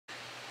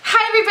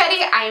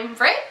everybody, I'm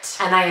Britt.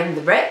 And I am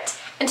the Brit.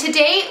 And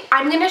today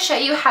I'm going to show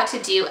you how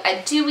to do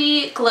a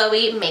dewy,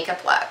 glowy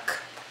makeup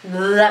look.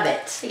 Love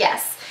it.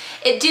 Yes.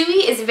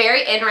 Dewy is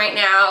very in right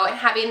now, and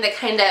having the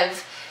kind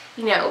of,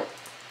 you know,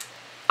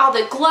 all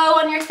the glow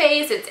on your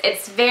face,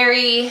 it's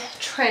very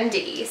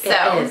trendy. So.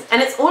 It is.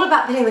 And it's all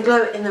about putting the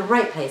glow in the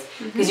right place.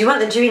 Because you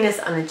want the dewiness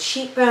on the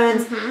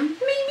cheekbones,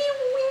 maybe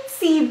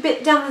wincy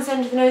bit down the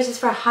center of the nose just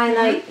for a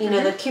highlight, you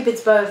know, the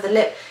cupid's bow of the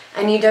lip.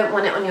 And you don't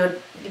want it on your,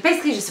 you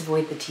basically just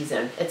avoid the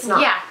T-zone. It's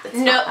not, it's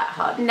not that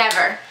hard.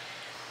 Never.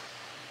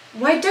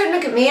 Why, don't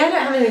look at me, I don't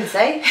have anything to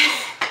say.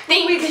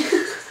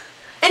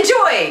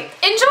 Enjoy!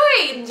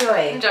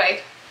 Enjoy! Enjoy!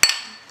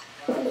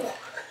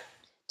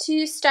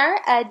 To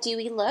start a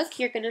dewy look,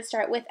 you're going to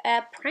start with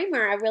a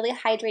primer, a really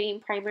hydrating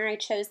primer. I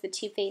chose the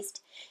Too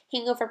Faced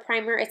Hangover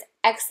Primer. It's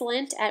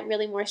excellent at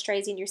really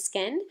moisturizing your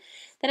skin.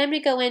 Then I'm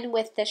going to go in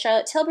with the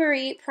Charlotte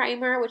Tilbury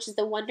Primer, which is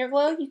the Wonder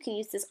Glow. You can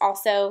use this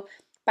also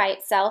by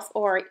itself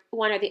or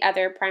one or the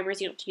other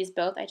primers. You don't have to use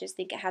both. I just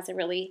think it has a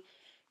really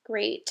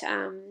great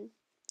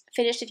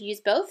finish if you use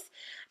both.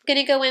 I'm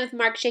going to go in with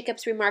Marc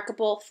Jacobs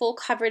Remarkable Full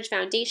Coverage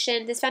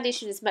Foundation. This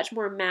foundation is much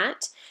more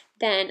matte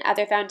than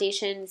other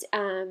foundations.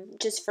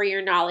 Just for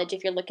your knowledge,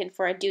 if you're looking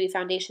for a dewy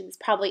foundation, this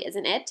probably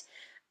isn't it.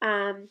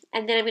 And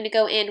then I'm going to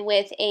go in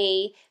with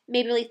a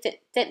Maybelline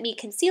Fit Me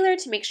Concealer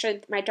to make sure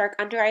that my dark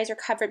under eyes are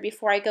covered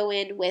before I go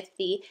in with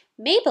the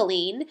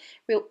Maybelline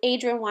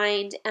Age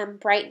Rewind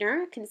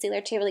Brightener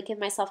Concealer to really give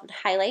myself a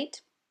highlight.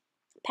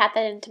 Pat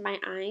that into my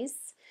eyes.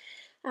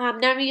 Now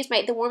I'm going to use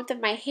the warmth of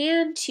my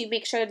hand to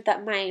make sure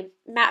that my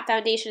matte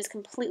foundation is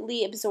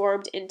completely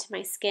absorbed into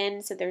my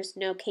skin so there's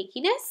no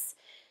cakiness.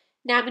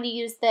 Now I'm going to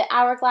use the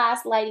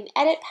Hourglass Lighting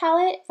Edit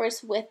palette,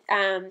 first with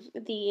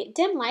the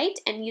dim light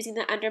and using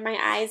that under my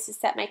eyes to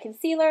set my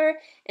concealer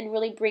and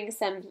really bring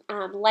some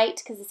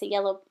light, because it's a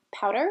yellow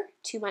powder,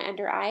 to my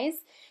under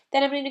eyes.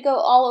 Then I'm going to go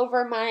all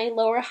over my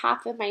lower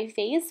half of my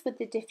face with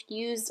the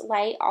diffused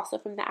light, also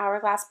from the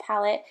Hourglass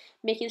palette,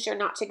 making sure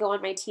not to go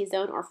on my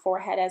T-zone or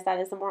forehead, as that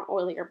is a more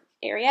oilier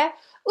area.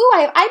 Ooh,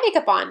 I have eye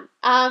makeup on.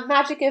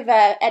 Magic of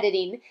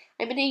editing.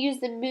 I'm going to use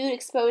the Mood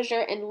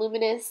Exposure and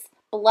Luminous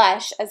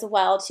blush as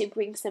well to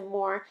bring some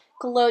more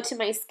glow to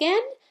my skin.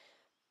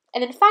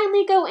 And then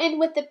finally go in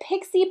with the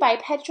Pixie by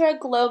Petra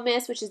Glow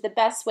Mist, which is the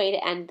best way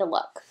to end the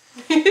look.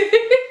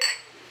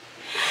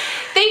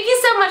 Thank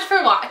you so much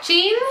for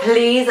watching.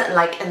 Please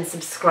like and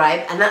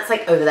subscribe, and that's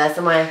like over there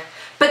somewhere.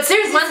 But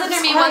seriously, one's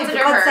under me, one's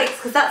under her.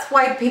 Because that's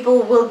why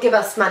people will give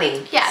us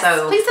money. Yes,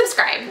 so please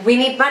subscribe. We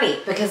need money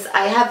because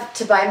I have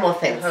to buy more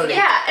things.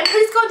 Yeah, and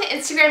please go to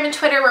Instagram and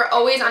Twitter. We're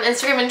always on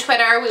Instagram and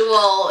Twitter. We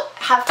will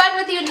have fun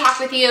with you and talk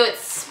with you.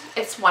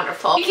 It's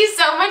wonderful. Thank you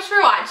so much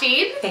for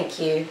watching. Thank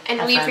you.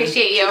 And we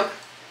appreciate you.